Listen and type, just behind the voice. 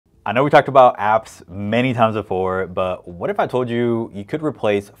I know we talked about apps many times before, but what if I told you you could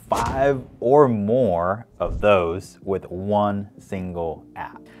replace 5 or more of those with one single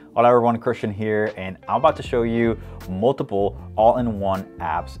app? Hola everyone, Christian here, and I'm about to show you multiple all-in-one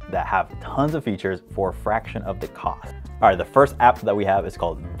apps that have tons of features for a fraction of the cost. All right, the first app that we have is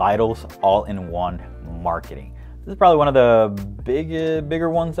called Vitals All-in-One Marketing. This is probably one of the bigger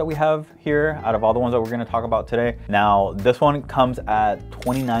ones that we have here out of all the ones that we're going to talk about today. Now, this one comes at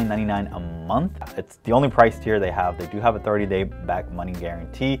 $29.99 a month. It's the only price tier they have. They do have a 30-day back money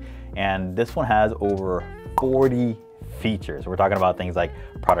guarantee, and this one has over 40 features. We're talking about things like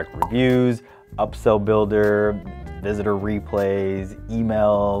product reviews, upsell builder, visitor replays,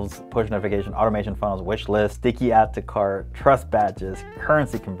 emails, push notification, automation funnels, wish list, sticky add to cart, trust badges,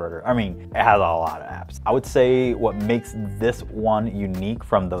 currency converter. I mean, it has a lot of apps. I would say what makes this one unique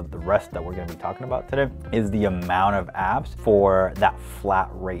from the rest that we're going to be talking about today is the amount of apps for that flat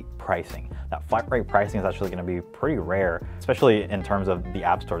rate pricing. That flat rate pricing is actually going to be pretty rare, especially in terms of the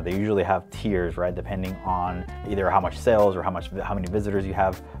App Store. They usually have tiers, right? Depending on either how much sales or how many visitors you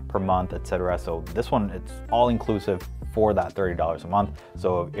have per month, etc. So this one, it's all inclusive for that $30 a month.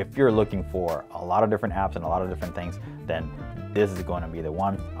 So if you're looking for a lot of different apps and a lot of different things, then this is going to be the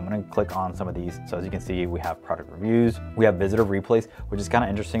one. I'm going to click on some of these. So as you can see, we have product reviews, we have visitor replays, which is kind of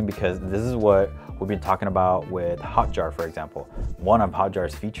interesting because this is what we've been talking about with Hotjar, for example. One of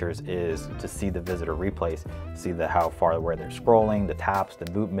Hotjar's features is to see the visitor replays, see how far where they're scrolling, the taps,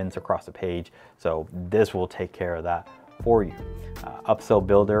 the movements across the page. So this will take care of that for you. Upsell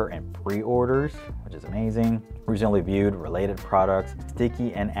builder and pre-orders, which is amazing. Recently viewed related products,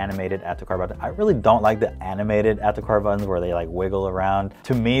 sticky and animated add to cart button. I really don't like the animated add to cart buttons where they like wiggle around.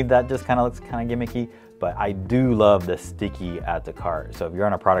 To me, that just kind of looks kind of gimmicky, but I do love the sticky add to cart. So if you're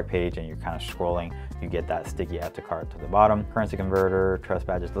on a product page and you're kind of scrolling, you get that sticky add to cart to the bottom. Currency converter, trust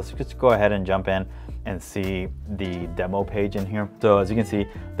badges. Let's just go ahead and jump in and see the demo page in here. So as you can see,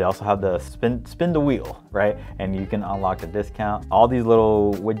 they also have the spin the wheel, right? And you can unlock the discount. All these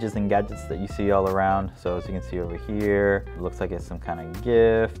little widgets and gadgets that you see all around. So as you can see over here, it looks like it's some kind of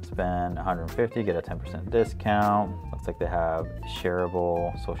gift. Spend 150, get a 10% discount. Looks like they have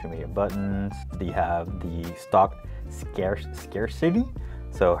shareable social media buttons. They have the stock scarcity.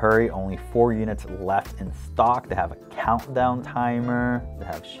 So hurry, only 4 units left in stock. They have a countdown timer. They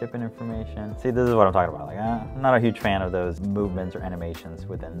have shipping information. See, this is what I'm talking about. Like, I'm not a huge fan of those movements or animations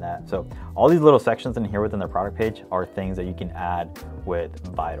within that. So all these little sections in here within their product page are things that you can add with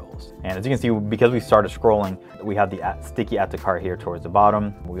Vitals. And as you can see, because we started scrolling, we have the sticky add to cart here towards the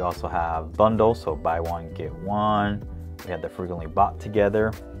bottom. We also have bundles, so buy one, get one. We have the frequently bought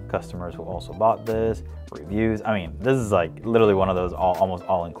together. Customers who also bought this, reviews. I mean, this is like literally one of those almost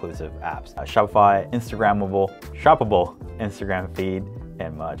all-inclusive apps. Shopify, Instagrammable, shoppable Instagram feed,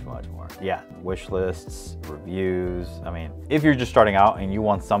 and much more. Yeah, wish lists, reviews. I mean, if you're just starting out and you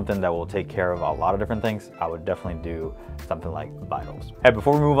want something that will take care of a lot of different things, I would definitely do something like Vitals. Hey,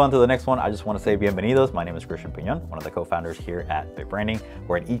 before we move on to the next one, I just want to say bienvenidos. My name is Christian Piñon, one of the co-founders here at Big Branding.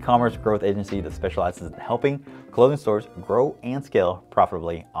 We're an e-commerce growth agency that specializes in helping clothing stores grow and scale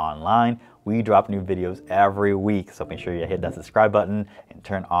profitably online. We drop new videos every week, so make sure you hit that subscribe button and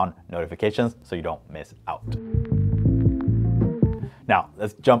turn on notifications so you don't miss out. Now,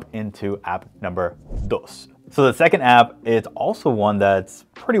 let's jump into app number 2. So the second app is also one that's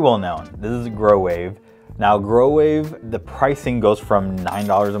pretty well known. This is GrowWave. Now, GrowWave, the pricing goes from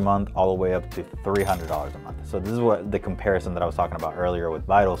 $9 a month all the way up to $300 a month. So this is what the comparison that I was talking about earlier with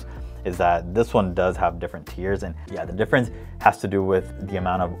Vitals is that this one does have different tiers, and yeah, the difference has to do with the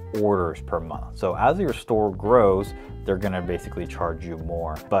amount of orders per month. So as your store grows, they're gonna basically charge you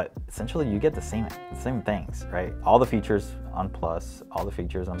more, but essentially you get the same things, right? All the features on Plus, all the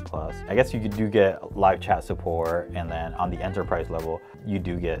features on Plus. I guess you do get live chat support, and then on the enterprise level, you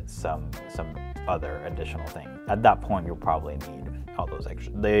do get some other additional things. At that point, you'll probably need all those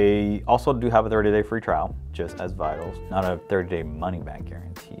extras. They also do have a 30-day free trial, just as Vitals, not a 30-day money-back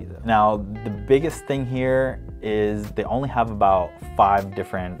guarantee though. Now, the biggest thing here is they only have about 5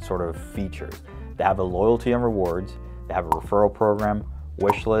 different sort of features. They have a loyalty and rewards, they have a referral program,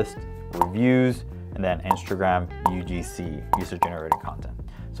 wish list, reviews, and then Instagram UGC, user-generated content.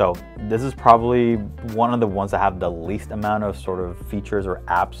 So this is probably one of the ones that have the least amount of sort of features or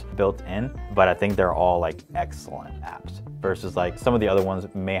apps built in, but I think they're all like excellent apps versus like some of the other ones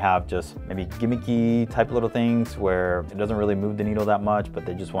may have just maybe gimmicky type little things where it doesn't really move the needle that much, but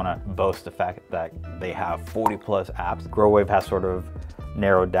they just want to boast the fact that they have 40+ apps. GrowWave has sort of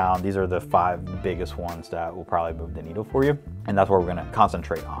narrowed down. These are the 5 biggest ones that will probably move the needle for you. And that's what we're gonna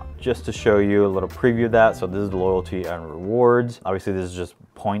concentrate on. Just to show you a little preview of that. So this is the loyalty and rewards. Obviously this is just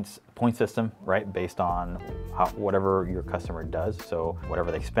point system, right? Based on whatever your customer does. So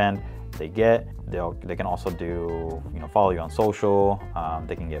whatever they spend, they get. They can also do, follow you on social.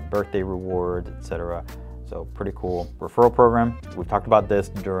 They can get birthday rewards, etc. So pretty cool. Referral program. We've talked about this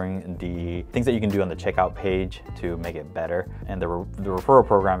during the things that you can do on the checkout page to make it better. And the referral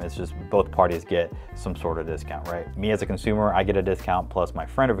program is just both parties get some sort of discount, right? Me as a consumer, I get a discount, plus my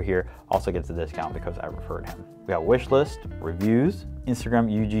friend over here also gets a discount because I referred him. We got wish list, reviews,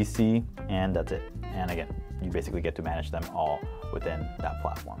 Instagram UGC, and that's it. And again, you basically get to manage them all within that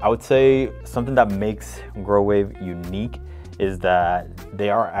platform. I would say something that makes GrowWave unique is that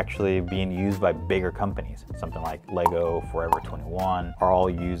they are actually being used by bigger companies. Something like Lego, Forever 21 are all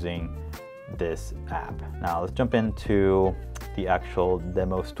using this app. Now let's jump into the actual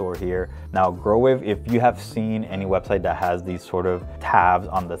demo store here. Now GrowWave, if you have seen any website that has these sort of tabs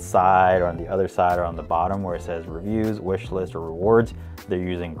on the side or on the other side or on the bottom where it says reviews, wish list, or rewards, they're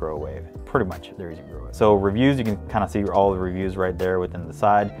using GrowWave. Pretty much they're using GrowWave. So reviews, you can kind of see all the reviews right there within the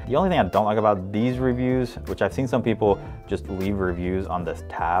side. The only thing I don't like about these reviews, which I've seen some people just leave reviews on this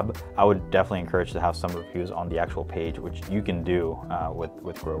tab, I would definitely encourage to have some reviews on the actual page, which you can do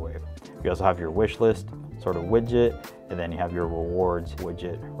with GrowWave. You also have your wish list sort of widget, and then you have your rewards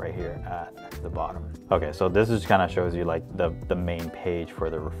widget right here at the bottom. Okay, so this just kind of shows you like the main page for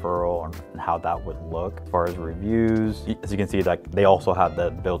the referral and how that would look. As far as reviews, as you can see, like they also have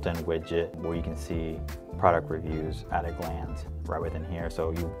the built-in widget where you can see product reviews at a glance right within here.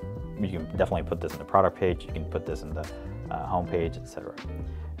 So you can definitely put this in the product page, you can put this in the home page, etc.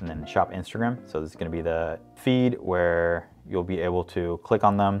 And then shop Instagram. So this is going to be the feed where you'll be able to click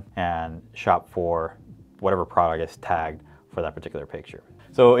on them and shop for whatever product is tagged for that particular picture.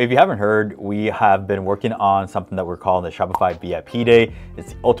 So if you haven't heard, we have been working on something that we're calling the Shopify VIP Day.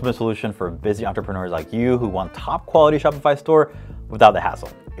 It's the ultimate solution for busy entrepreneurs like you who want top quality Shopify store without the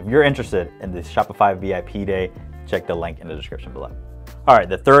hassle. If you're interested in this Shopify VIP Day, check the link in the description below. All right,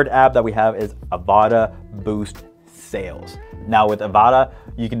 the third app that we have is Avada Boost Sales. Now with Avada,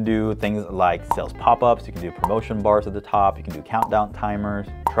 you can do things like sales pop-ups, you can do promotion bars at the top, you can do countdown timers,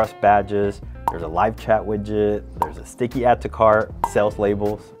 trust badges, there's a live chat widget, there's a sticky add to cart, sales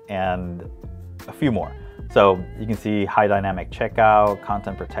labels, and a few more. So you can see high dynamic checkout,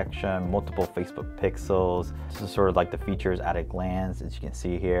 content protection, multiple Facebook pixels. This is sort of like the features at a glance, as you can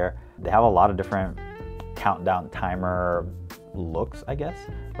see here. They have a lot of different countdown timer looks, I guess,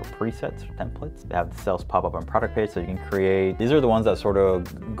 or presets or templates. They have the sales pop-up and product page, so you can create. These are the ones that sort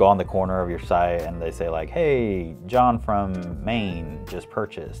of go on the corner of your site and they say like, hey, John from Maine just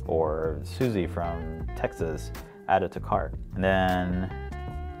purchased, or Susie from Texas added to cart. And then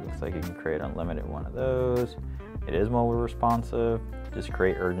it looks like you can create unlimited one of those. It is mobile responsive. Just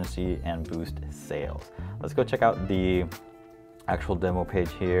create urgency and boost sales. Let's go check out the actual demo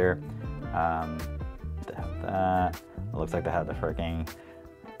page here. They have that. It looks like they have the freaking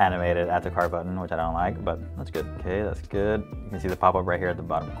animated add to cart button, which I don't like, but that's good. Okay, that's good. You can see the pop-up right here at the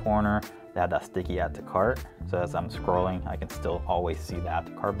bottom corner. They have that sticky add to cart. So as I'm scrolling, I can still always see the add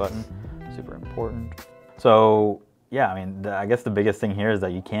to cart button. Super important. So yeah, I mean, I guess the biggest thing here is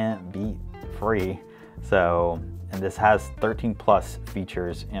that you can't beat free. So, and this has 13 plus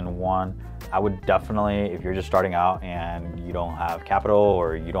features in one. I would definitely, if you're just starting out and you don't have capital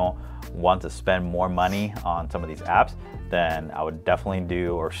or you don't want to spend more money on some of these apps, then I would definitely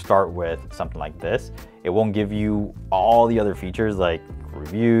do or start with something like this. It won't give you all the other features like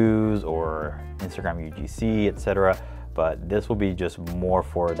reviews or Instagram UGC, etc. But this will be just more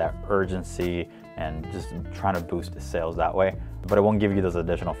for that urgency and just trying to boost sales that way. But it won't give you those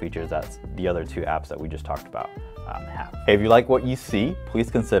additional features that the other two apps that we just talked about have. Hey, if you like what you see,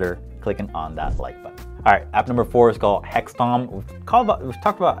 please consider clicking on that like button. All right, app number 4 is called Hextom. We've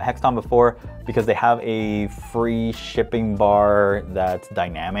talked about Hextom before because they have a free shipping bar that's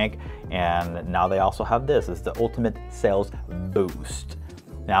dynamic, and now they also have this. It's the ultimate sales boost.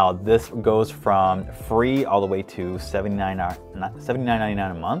 Now this goes from free all the way to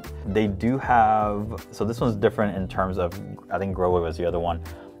 $79.99 a month. They do have, so this one's different in terms of, I think GrowWave was the other one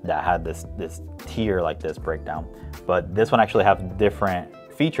that had this tier like this breakdown, but this one actually has different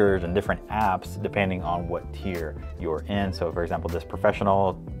features and different apps depending on what tier you're in. So for example, this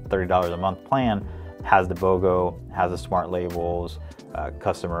professional $30 a month plan has the BOGO, has the smart labels,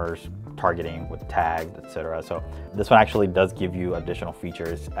 customers targeting with tags, etc. So this one actually does give you additional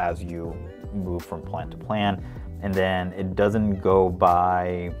features as you move from plan to plan. And then it doesn't go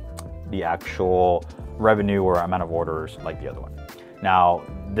by the actual revenue or amount of orders like the other one. Now,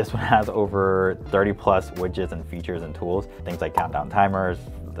 this one has over 30 plus widgets and features and tools. Things like countdown timers,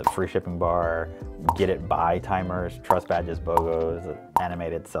 the free shipping bar, get it by timers, trust badges, BOGOs,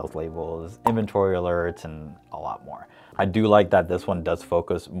 animated sales labels, inventory alerts, and a lot more. I do like that this one does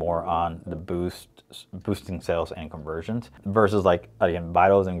focus more on the boosting sales and conversions versus like, again,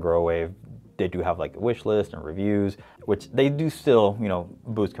 Vitals and GrowWave. They do have like a wish list and reviews, which they do still, you know,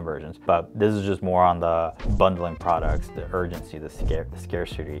 boost conversions. But this is just more on the bundling products, the urgency, the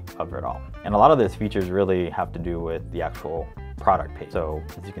scarcity of it all. And a lot of these features really have to do with the actual product page. So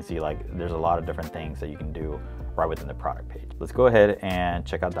as you can see, like there's a lot of different things that you can do right within the product page. Let's go ahead and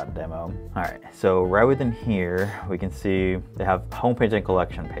check out that demo. All right, so right within here, we can see they have homepage and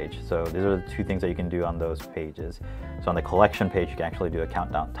collection page. So these are the two things that you can do on those pages. So on the collection page, you can actually do a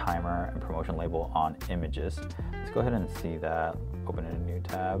countdown timer and promotion label on images. Let's go ahead and see that. Open in a new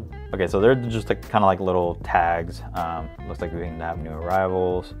tab. Okay, so they're just like, kind of like little tags. Looks like we can have new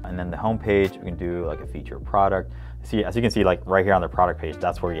arrivals. And then the homepage, we can do like a feature product. See, as you can see, like right here on the product page,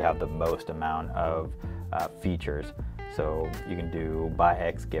 that's where you have the most amount of features. So you can do buy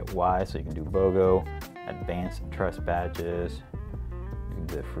X, get Y. So you can do BOGO, advanced trust badges. You can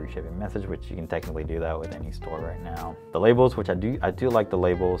do the free shipping message, which you can technically do that with any store right now. The labels, which I do like the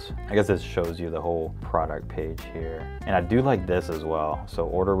labels. I guess this shows you the whole product page here. And I do like this as well. So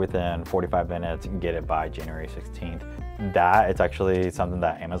order within 45 minutes and get it by January 16th. That it's actually something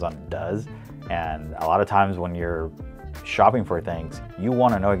that Amazon does. And a lot of times when you're shopping for things, you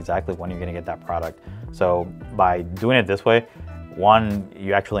want to know exactly when you're going to get that product. So by doing it this way, one,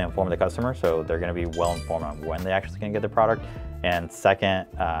 you actually inform the customer, so they're going to be well informed on when they actually going to get the product. And second,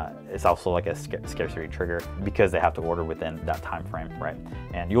 it's also like a scarcity trigger because they have to order within that time frame, right?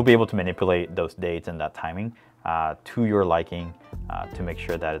 And you'll be able to manipulate those dates and that timing to your liking to make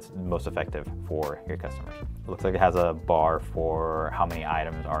sure that it's most effective for your customers. It looks like it has a bar for how many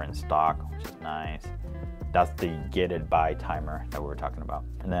items are in stock, which is nice. That's the get it by timer that we were talking about.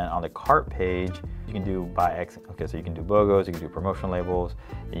 And then on the cart page, you can do buy X. Okay, so you can do BOGOs, you can do promotion labels,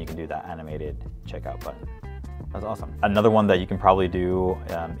 and you can do that animated checkout button. That's awesome. Another one that you can probably do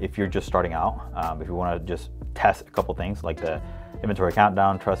if you're just starting out, if you want to just test a couple things like the inventory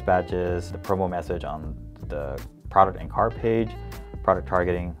countdown, trust badges, the promo message on the product and cart page, product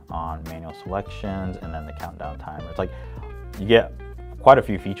targeting on manual selections, and then the countdown timer. It's like you get quite a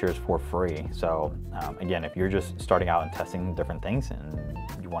few features for free. So again, if you're just starting out and testing different things and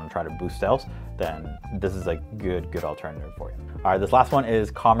you want to try to boost sales, then this is a good alternative for you. All right, this last one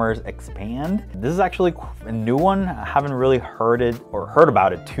is Commerce Expand. This is actually a new one. I haven't really heard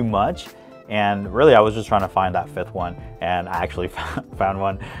about it too much. And really, I was just trying to find that fifth one, and I actually found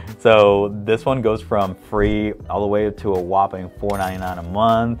one. So this one goes from free all the way to a whopping $4.99 a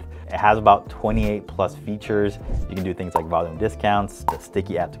month. It has about 28 plus features. You can do things like volume discounts, the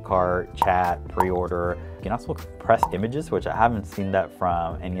sticky add to cart, chat, pre-order. You can also compress images, which I haven't seen that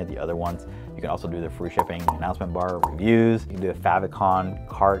from any of the other ones. You can also do the free shipping announcement bar, reviews. You can do a favicon,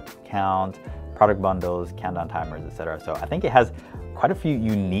 cart count, product bundles, countdown timers, etc. So I think it has quite a few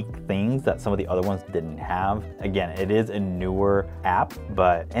unique things that some of the other ones didn't have. Again, it is a newer app,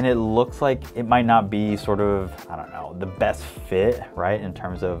 and it looks like it might not be sort of, I don't know, the best fit, right, in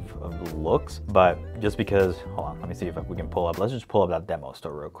terms of looks, but just because, hold on, let me see if we can pull up, let's just pull up that demo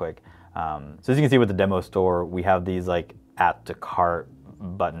store real quick. So as you can see with the demo store, we have these like add to cart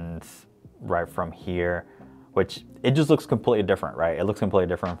buttons right from here, which it just looks completely different, right? It looks completely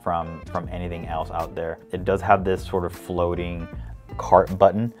different from anything else out there. It does have this sort of floating cart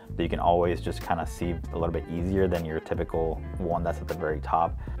button that you can always just kind of see a little bit easier than your typical one that's at the very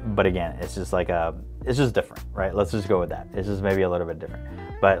top. But again, it's just like it's just different, right? Let's just go with that. It's just maybe a little bit different.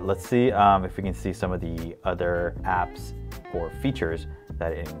 But let's see if we can see some of the other apps or features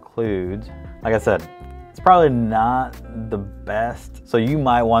that it includes. Like I said, it's probably not the best. So you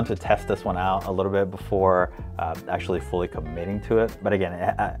might want to test this one out a little bit before actually fully committing to it. But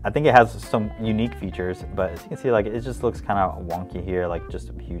again, I think it has some unique features, but as you can see, like it just looks kind of wonky here, like just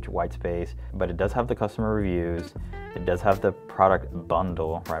a huge white space, but it does have the customer reviews. It does have the product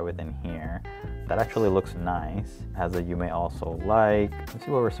bundle right within here. That actually looks nice. It has a you may also like. Let's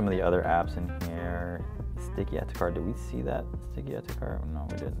see what were some of the other apps in here. Sticky add to cart, did we see that? Sticky add to cart, no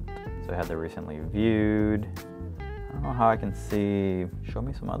we didn't. So I had the recently viewed. I don't know how I can see, show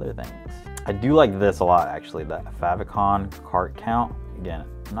me some other things. I do like this a lot actually, that favicon cart count. Again,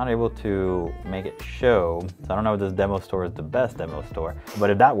 I'm not able to make it show, so I don't know if this demo store is the best demo store, but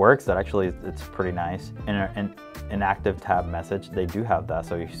if that works, that actually, it's pretty nice. And an active tab message, they do have that.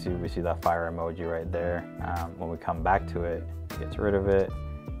 So you see, we see that fire emoji right there. When we come back to it, it gets rid of it.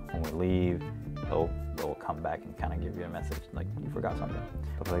 When we leave, it'll come back and kind of give you a message like you forgot something.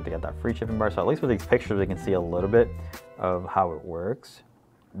 Looks like they got that free shipping bar. So at least with these pictures, we can see a little bit of how it works.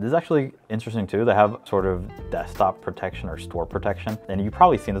 This is actually interesting too. They have sort of desktop protection or store protection. And you've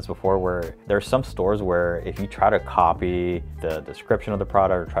probably seen this before where there's some stores where if you try to copy the description of the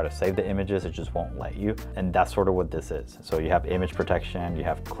product or try to save the images, it just won't let you. And that's sort of what this is. So you have image protection, you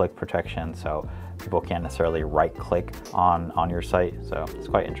have click protection. So people can't necessarily right click on your site. So it's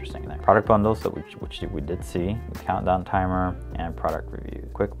quite interesting there. Product bundles, which we did see, countdown timer and product review.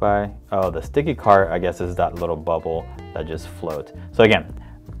 Quick buy. Oh, the sticky cart, I guess, is that little bubble that just floats. So again,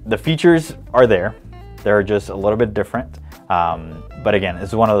 the features are there. They're just a little bit different. But again,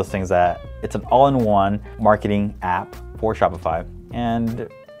 it's one of those things that it's an all-in-one marketing app for Shopify. And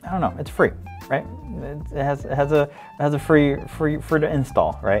I don't know, it's free, right? It has a free to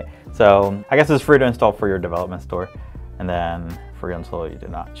install, right? So I guess it's free to install for your development store, and then free until you do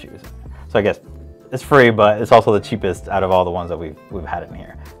not choose it. So I guess it's free, but it's also the cheapest out of all the ones that we've had in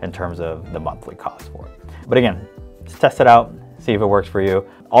here in terms of the monthly cost for it. But again, just test it out, see if it works for you.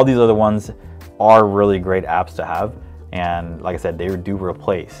 All these other ones are really great apps to have. And like I said, they do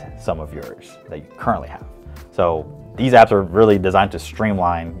replace some of yours that you currently have. So these apps are really designed to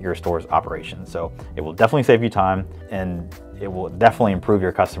streamline your store's operations. So it will definitely save you time, and it will definitely improve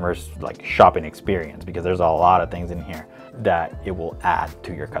your customers' like shopping experience, because there's a lot of things in here that it will add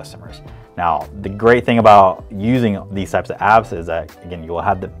to your customers. Now, the great thing about using these types of apps is that, again,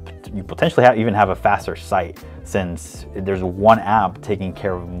 you potentially even have a faster site, since there's one app taking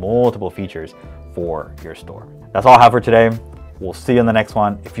care of multiple features for your store. That's all I have for today. We'll see you in the next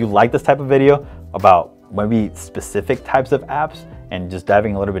one. If you like this type of video about maybe specific types of apps and just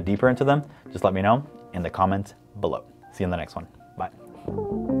diving a little bit deeper into them, just let me know in the comments below. See you in the next one.